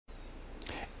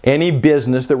Any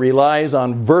business that relies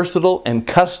on versatile and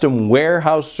custom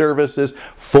warehouse services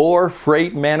for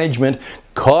freight management,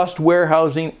 cost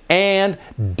warehousing, and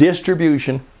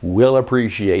distribution will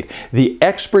appreciate the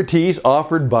expertise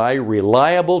offered by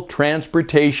Reliable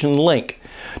Transportation Link.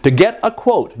 To get a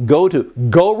quote, go to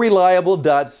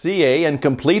goreliable.ca and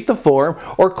complete the form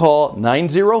or call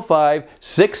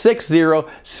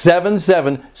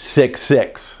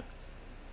 905-660-7766.